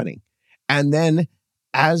was happening. And then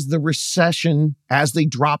as they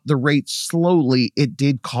dropped the rate slowly, it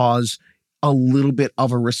did cause a little bit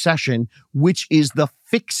of a recession, which is the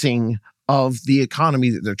fixing of the economy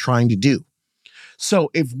that they're trying to do.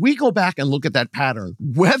 So if we go back and look at that pattern,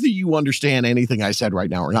 whether you understand anything I said right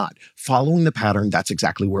now or not, following the pattern, that's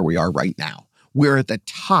exactly where we are right now. We're at the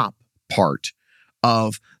top part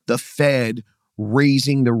of the Fed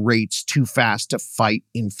raising the rates too fast to fight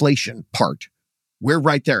inflation part. We're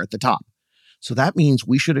right there at the top. So that means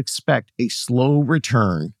we should expect a slow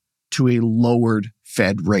return to a lowered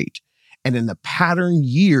Fed rate. And in the pattern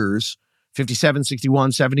years, 57,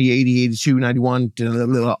 61, 70, 80, 82, 91,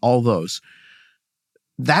 all those,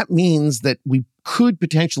 that means that we could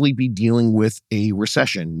potentially be dealing with a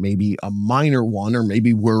recession, maybe a minor one, or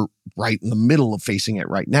maybe we're right in the middle of facing it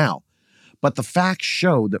right now. But the facts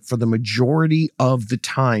show that for the majority of the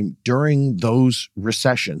time during those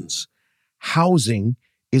recessions, housing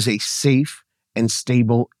is a safe and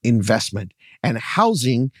stable investment. And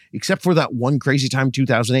housing, except for that one crazy time,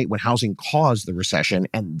 2008, when housing caused the recession,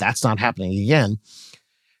 and that's not happening again,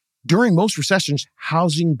 during most recessions,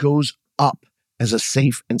 housing goes up as a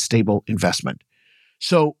safe and stable investment.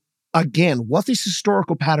 So again, what this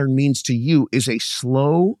historical pattern means to you is a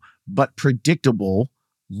slow but predictable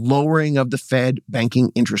lowering of the Fed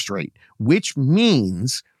banking interest rate, which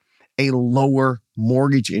means a lower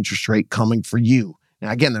mortgage interest rate coming for you. Now,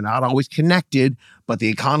 again, they're not always connected, but the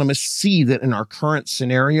economists see that in our current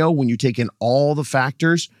scenario, when you take in all the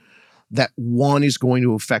factors, that one is going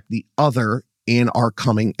to affect the other in our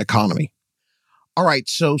coming economy. All right,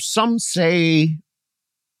 so some say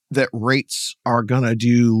that rates are going to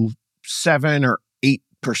do 7 or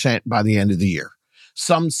 8% by the end of the year.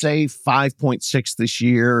 Some say 5.6 this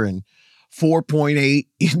year and 4.8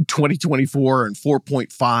 in 2024 and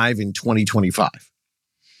 4.5 in 2025.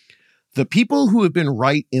 The people who have been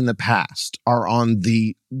right in the past are on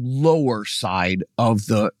the lower side of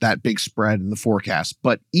that big spread in the forecast,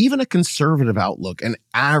 but even a conservative outlook, an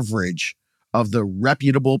average of the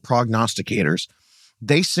reputable prognosticators,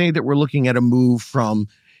 they say that we're looking at a move from,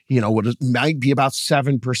 what might be about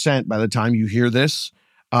 7% by the time you hear this,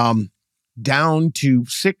 down to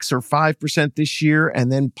 6 or 5% this year,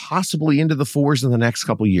 and then possibly into the 4s in the next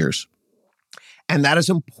couple of years. And that is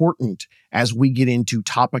important as we get into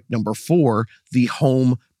topic number 4, the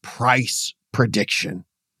home price prediction.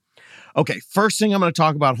 Okay, first thing I'm going to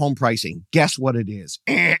talk about home pricing. Guess what it is?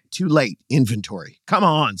 Too late. Inventory. Come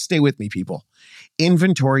on, stay with me, people.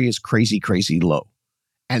 Inventory is crazy, crazy low.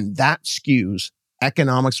 And that skews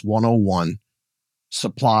Economics 101,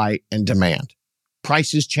 supply and demand.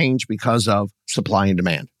 Prices change because of supply and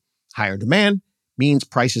demand. Higher demand means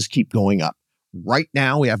prices keep going up. Right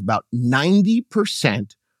now, we have about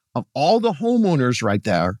 90% of all the homeowners right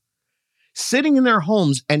there sitting in their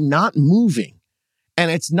homes and not moving.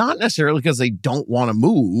 And it's not necessarily because they don't want to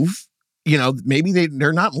move. Maybe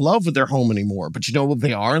they're not in love with their home anymore. But you know what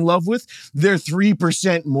they are in love with? Their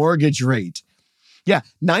 3% mortgage rate. Yeah,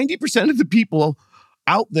 90% of the people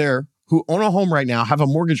out there who own a home right now have a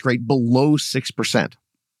mortgage rate below 6%.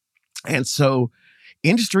 And so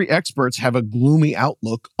industry experts have a gloomy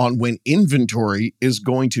outlook on when inventory is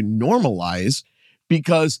going to normalize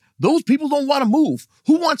because those people don't want to move.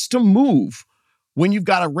 Who wants to move when you've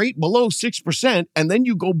got a rate below 6% and then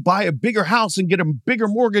you go buy a bigger house and get a bigger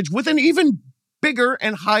mortgage with an even bigger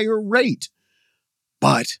and higher rate?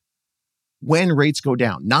 But when rates go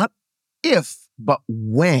down, not if, but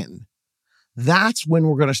when, that's when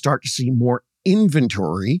we're going to start to see more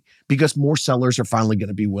inventory because more sellers are finally going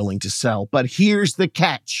to be willing to sell. But here's the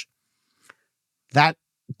catch. That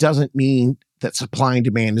doesn't mean that supply and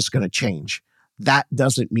demand is going to change. That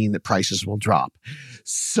doesn't mean that prices will drop.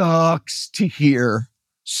 Sucks to hear,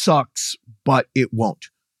 sucks, but it won't.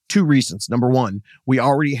 2 reasons. Number 1, we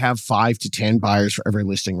already have 5 to 10 buyers for every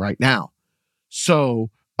listing right now. So,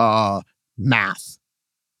 math.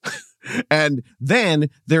 And then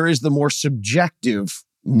there is the more subjective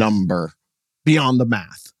number beyond the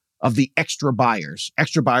math of the extra buyers.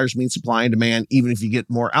 Extra buyers mean supply and demand. Even if you get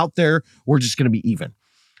more out there, we're just going to be even.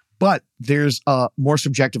 But there's a more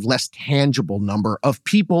subjective, less tangible number of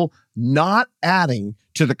people not adding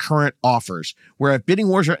to the current offers. We're at bidding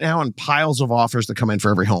wars right now and piles of offers that come in for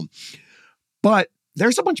every home. But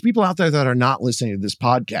there's a bunch of people out there that are not listening to this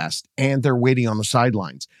podcast and they're waiting on the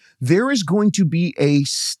sidelines. There is going to be a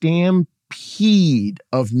stampede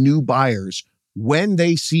of new buyers when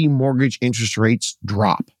they see mortgage interest rates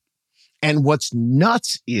drop. And what's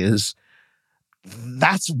nuts is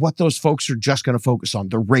that's what those folks are just going to focus on,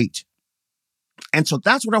 the rate. And so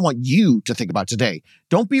that's what I want you to think about today.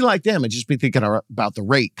 Don't be like them and just be thinking about the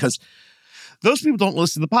rate, because those people don't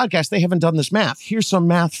listen to the podcast. They haven't done this math. Here's some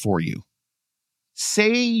math for you.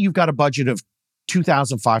 Say you've got a budget of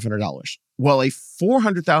 $2,500. Well, a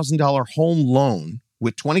 $400,000 home loan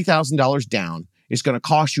with $20,000 down is going to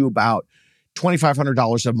cost you about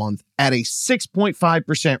 $2,500 a month at a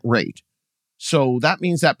 6.5% rate. So that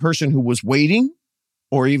means that person who was waiting,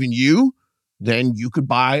 or even you, then you could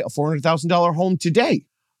buy a $400,000 home today.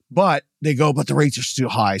 But they go, but the rates are still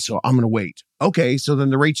high, so I'm going to wait. Okay, so then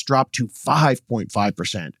the rates drop to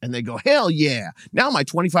 5.5%. And they go, hell yeah, now my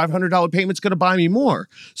 $2,500 payment's going to buy me more.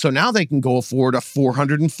 So now they can go afford a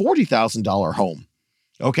 $440,000 home.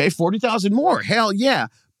 Okay, $40,000 more, hell yeah.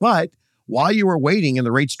 But while you were waiting and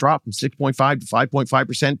the rates dropped from 6.5 to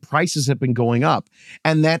 5.5%, prices have been going up.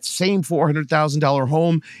 And that same $400,000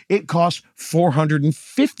 home, it costs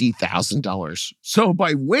 $450,000. So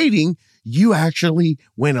by waiting, you actually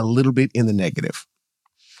went a little bit in the negative.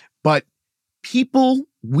 But people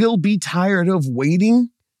will be tired of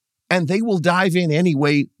waiting and they will dive in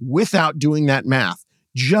anyway without doing that math,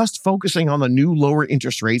 just focusing on the new lower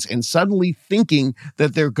interest rates and suddenly thinking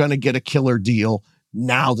that they're going to get a killer deal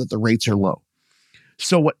now that the rates are low.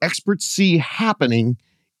 So what experts see happening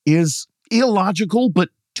is illogical, but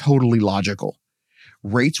totally logical.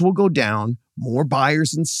 Rates will go down, more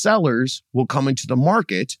buyers and sellers will come into the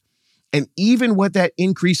market, and even with that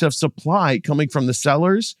increase of supply coming from the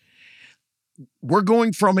sellers, we're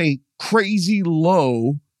going from a crazy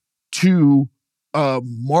low to a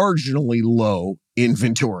marginally low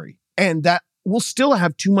inventory. And that we'll still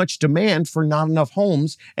have too much demand for not enough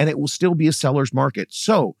homes, and it will still be a seller's market.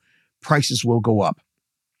 So prices will go up.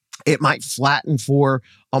 It might flatten for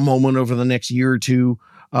a moment over the next year or two,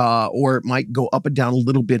 or it might go up and down a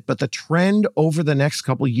little bit. But the trend over the next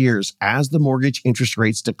couple of years, as the mortgage interest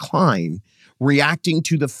rates decline, reacting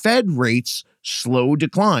to the Fed rates slow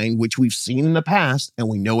decline, which we've seen in the past, and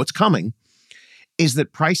we know it's coming, is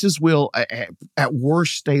that prices will, at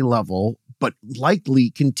worst, stay level, but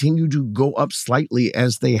likely continue to go up slightly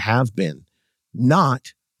as they have been,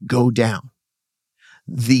 not go down.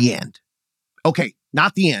 The end. Okay,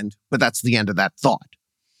 not the end, but that's the end of that thought.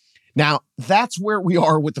 Now, that's where we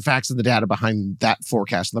are with the facts and the data behind that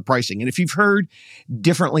forecast and the pricing. And if you've heard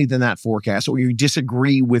differently than that forecast, or you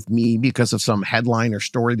disagree with me because of some headline or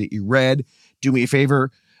story that you read, do me a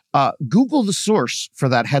favor, Google the source for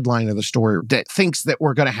that headline of the story that thinks that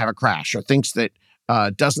we're going to have a crash, or thinks that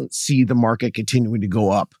doesn't see the market continuing to go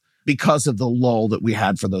up because of the lull that we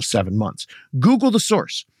had for those 7 months. Google the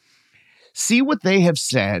source. See what they have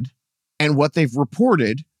said and what they've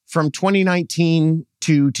reported from 2019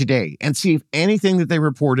 to today, and see if anything that they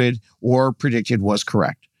reported or predicted was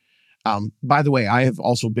correct. By the way, I have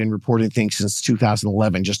also been reporting things since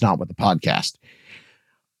 2011, just not with the podcast.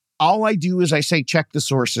 All I do is I say, check the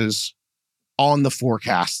sources on the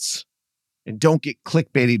forecasts, and don't get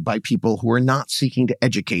clickbaited by people who are not seeking to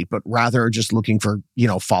educate, but rather just looking for,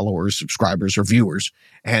 followers, subscribers, or viewers.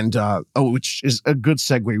 And, which is a good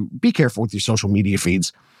segue. Be careful with your social media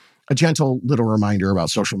feeds. A gentle little reminder about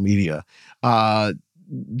social media.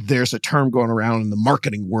 There's a term going around in the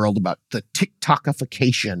marketing world about the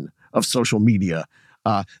TikTokification of social media.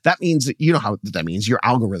 That means that, you know how that means, your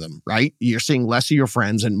algorithm, right? You're seeing less of your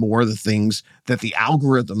friends and more of the things that the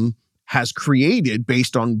algorithm has created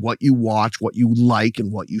based on what you watch, what you like,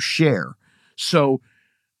 and what you share. So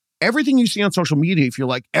everything you see on social media, if you're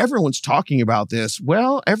like, everyone's talking about this,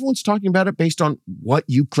 well, everyone's talking about it based on what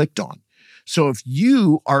you clicked on. So if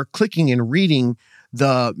you are clicking and reading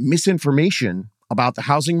the misinformation about the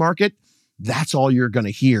housing market, that's all you're going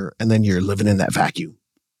to hear. And then you're living in that vacuum.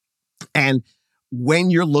 And when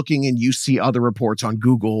you're looking and you see other reports on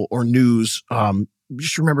Google or news,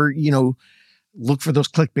 just remember, look for those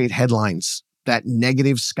clickbait headlines. That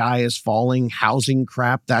negative sky is falling, housing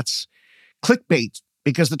crap, that's clickbait.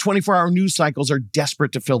 Because the 24-hour news cycles are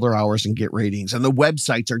desperate to fill their hours and get ratings. And the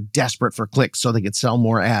websites are desperate for clicks so they can sell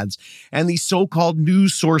more ads. And these so-called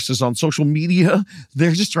news sources on social media,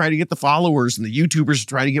 they're just trying to get the followers. And the YouTubers are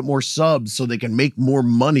trying to get more subs so they can make more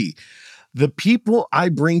money. The people I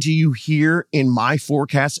bring to you here in my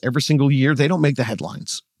forecasts every single year, they don't make the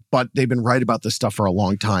headlines. But they've been right about this stuff for a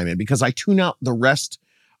long time. And because I tune out the rest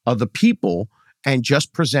of the people and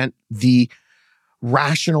just present the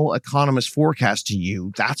rational economist forecast to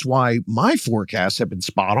you, that's why my forecasts have been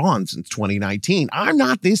spot on since 2019. I'm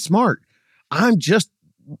not this smart. I'm just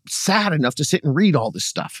sad enough to sit and read all this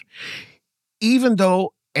stuff. Even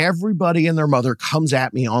though everybody and their mother comes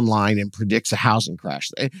at me online and predicts a housing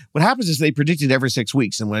crash. What happens is they predict it every 6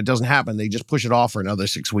 weeks. And when it doesn't happen, they just push it off for another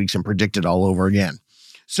 6 weeks and predict it all over again.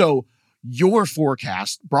 So your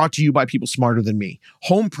forecast, brought to you by people smarter than me.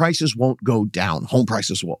 Home prices won't go down. Home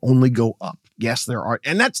prices will only go up. Yes, there are.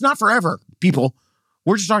 And that's not forever, people.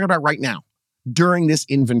 We're just talking about right now, during this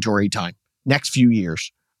inventory time, next few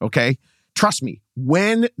years. Okay. Trust me,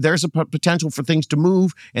 when there's a potential for things to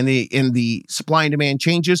move and the supply and demand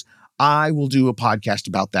changes, I will do a podcast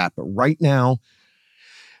about that. But right now,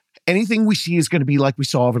 anything we see is going to be like we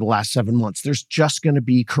saw over the last 7 months. There's just going to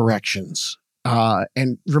be corrections.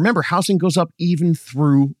 And remember, housing goes up even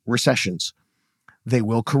through recessions. They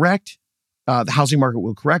will correct. The housing market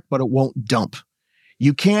will correct, but it won't dump.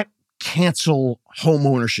 You can't cancel home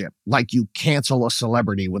ownership like you cancel a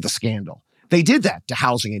celebrity with a scandal. They did that to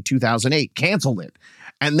housing in 2008, canceled it.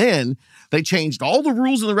 And then they changed all the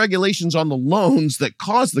rules and the regulations on the loans that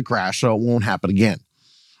caused the crash so it won't happen again.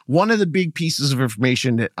 One of the big pieces of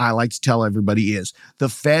information that I like to tell everybody is the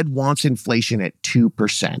Fed wants inflation at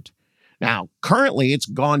 2%. Now, currently, it's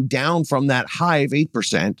gone down from that high of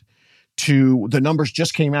 8% to the numbers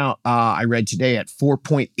just came out, I read today, at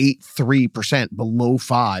 4.83%, below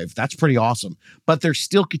 5%. That's pretty awesome. But they're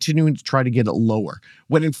still continuing to try to get it lower.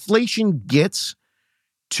 When inflation gets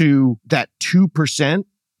to that 2%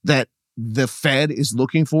 that the Fed is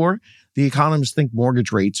looking for, the economists think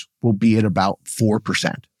mortgage rates will be at about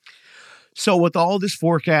 4%. So with all this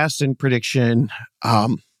forecast and prediction,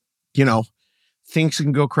 things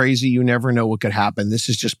can go crazy. You never know what could happen. This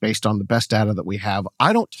is just based on the best data that we have.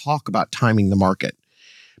 I don't talk about timing the market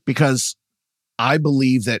because I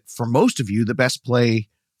believe that for most of you, the best play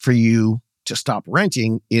for you to stop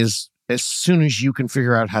renting is as soon as you can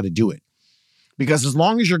figure out how to do it. Because as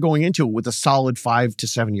long as you're going into it with a solid 5 to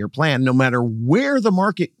 7 year plan, no matter where the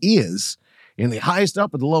market is, in the highest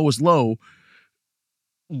up or the lowest low,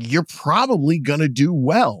 you're probably going to do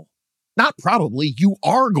well. Not probably, you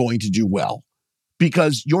are going to do well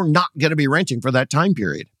because you're not going to be renting for that time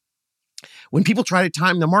period. When people try to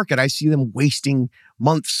time the market, I see them wasting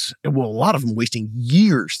months, well, a lot of them wasting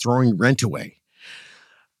years throwing rent away.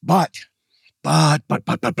 But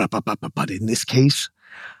in this case,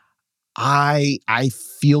 I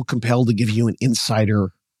feel compelled to give you an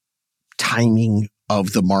insider timing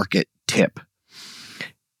of the market tip.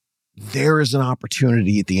 There is an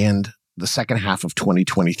opportunity at the end, the second half of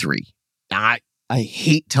 2023. Now, I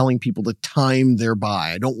hate telling people to time their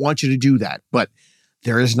buy. I don't want you to do that, but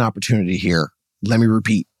there is an opportunity here. Let me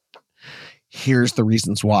repeat. Here's the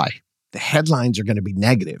reasons why. The headlines are going to be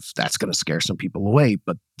negative. That's going to scare some people away,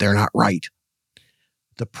 but they're not right.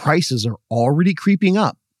 The prices are already creeping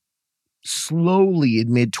up slowly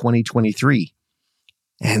in mid-2023.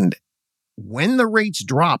 And when the rates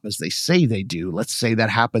drop, as they say they do, let's say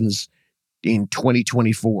that happens in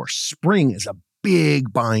 2024, spring is a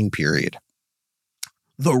big buying period.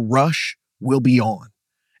 The rush will be on.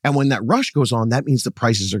 And when that rush goes on, that means the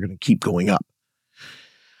prices are going to keep going up.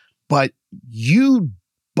 But you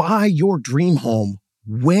buy your dream home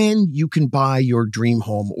when you can buy your dream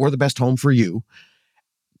home or the best home for you.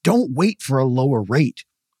 Don't wait for a lower rate.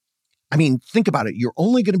 I mean, think about it. You're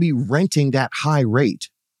only going to be renting that high rate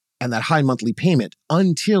and that high monthly payment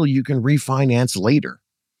until you can refinance later.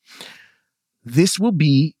 This will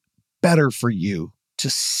be better for you to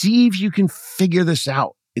see if you can figure this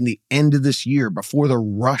out in the end of this year before the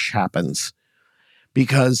rush happens.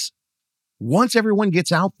 Because once everyone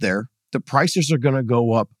gets out there, the prices are going to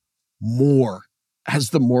go up more as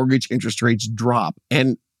the mortgage interest rates drop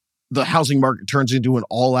and the housing market turns into an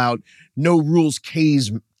all-out, no-rules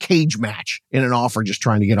cage match in an offer just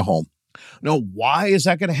trying to get a home. Now, why is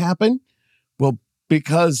that going to happen? Well,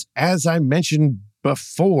 because as I mentioned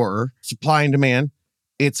before, supply and demand,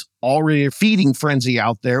 it's already a feeding frenzy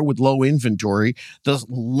out there with low inventory, the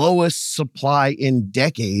lowest supply in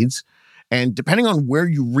decades. And depending on where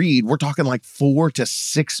you read, we're talking like 4 to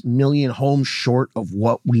 6 million homes short of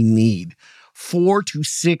what we need. 4 to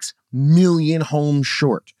 6 million homes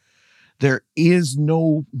short. There is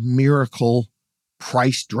no miracle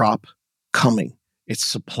price drop coming. It's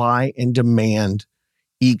supply and demand,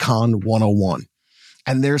 Econ 101.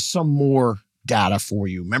 And there's some more data for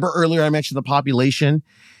you. Remember earlier I mentioned the population?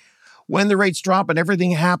 When the rates drop and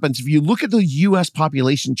everything happens, if you look at the U.S.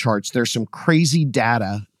 population charts, there's some crazy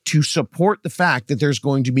data to support the fact that there's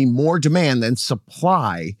going to be more demand than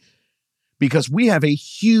supply because we have a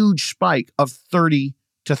huge spike of 30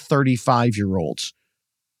 to 35-year-olds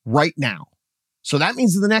right now. So that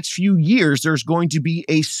means in the next few years, there's going to be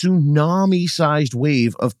a tsunami-sized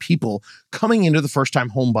wave of people coming into the first-time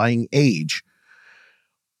home buying age.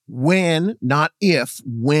 When, not if,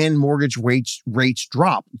 when mortgage rates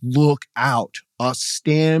drop, look out. A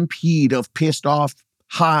stampede of pissed off,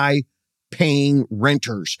 high-paying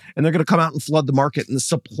renters. And they're going to come out and flood the market. And the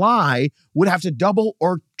supply would have to double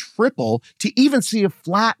or triple to even see a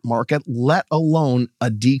flat market, let alone a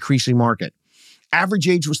decreasing market. Average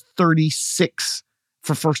age was 36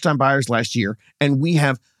 for first-time buyers last year, and we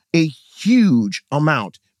have a huge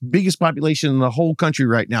amount, biggest population in the whole country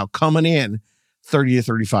right now, coming in 30 to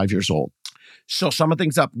 35 years old. So sum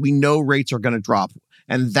things up, we know rates are going to drop,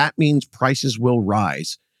 and that means prices will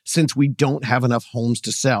rise since we don't have enough homes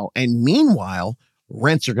to sell. And meanwhile,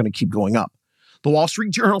 rents are going to keep going up. The Wall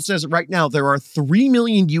Street Journal says right now there are 3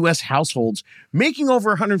 million U.S. households making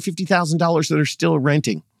over $150,000 that are still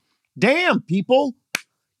renting. Damn, people,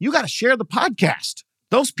 you got to share the podcast.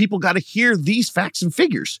 Those people got to hear these facts and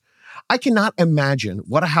figures. I cannot imagine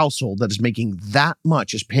what a household that is making that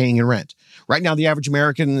much is paying in rent. Right now, the average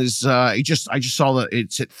American is, I just saw that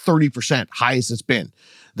it's at 30%, highest it's been.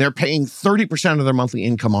 They're paying 30% of their monthly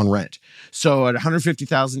income on rent. So at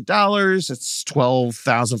 $150,000, it's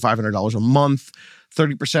 $12,500 a month.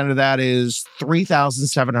 30% of that is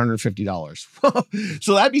 $3,750.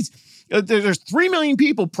 So that means there's 3 million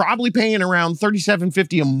people probably paying around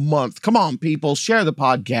 $3,750 a month. Come on, people, share the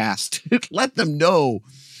podcast. Let them know.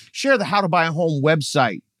 Share the How to Buy a Home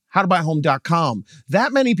website, howtobuyahome.com.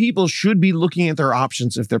 That many people should be looking at their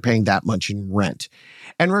options if they're paying that much in rent.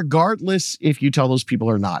 And regardless if you tell those people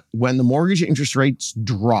or not, when the mortgage interest rates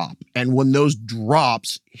drop and when those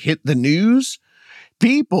drops hit the news,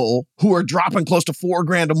 people who are dropping close to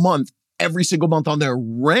 $4,000 a month every single month on their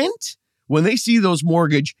rent, when they see those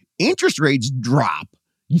mortgage interest rates drop,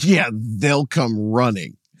 yeah, they'll come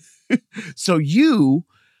running. So you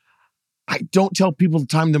I don't tell people to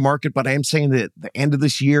time the market, but I am saying that at the end of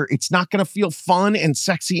this year, it's not going to feel fun and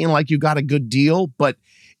sexy and like you got a good deal, but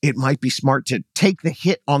it might be smart to take the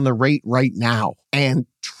hit on the rate right now and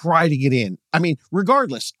try to get in. I mean,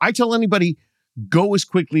 regardless, I tell anybody, go as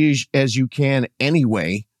quickly as you can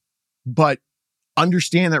anyway, but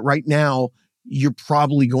understand that right now, you're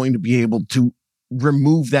probably going to be able to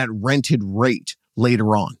remove that rented rate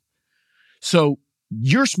later on. So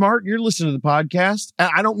you're smart. You're listening to the podcast.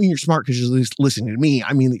 I don't mean you're smart because you're listening to me.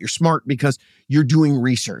 I mean that you're smart because you're doing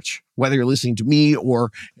research. Whether you're listening to me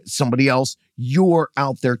or somebody else, you're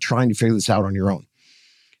out there trying to figure this out on your own.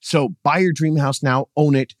 So buy your dream house now,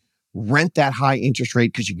 own it, rent that high interest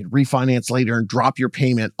rate because you can refinance later and drop your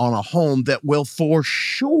payment on a home that will for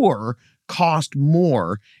sure cost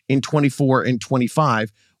more in 24 and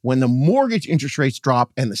 25 when the mortgage interest rates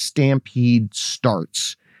drop and the stampede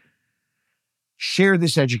starts. Share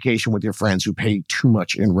this education with your friends who pay too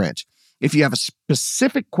much in rent. If you have a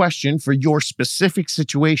specific question for your specific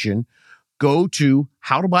situation, go to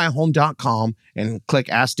howtobuyahome.com and click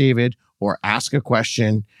Ask David or Ask a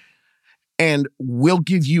Question, and we'll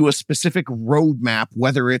give you a specific roadmap,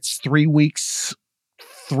 whether it's 3 weeks,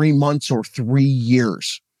 3 months, or 3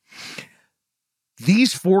 years.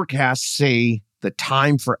 These forecasts say the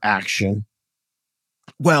time for action.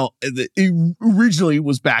 Well, it originally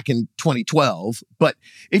was back in 2012, but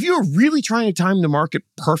if you were really trying to time the market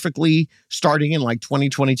perfectly starting in like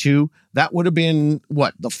 2022, that would have been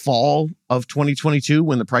the fall of 2022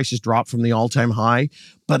 when the prices dropped from the all-time high,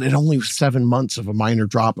 but it only was 7 months of a minor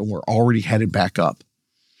drop and we're already headed back up.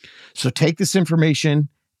 So take this information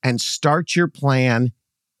and start your plan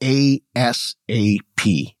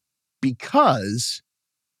ASAP because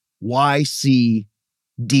YCDT.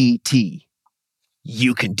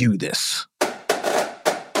 You can do this.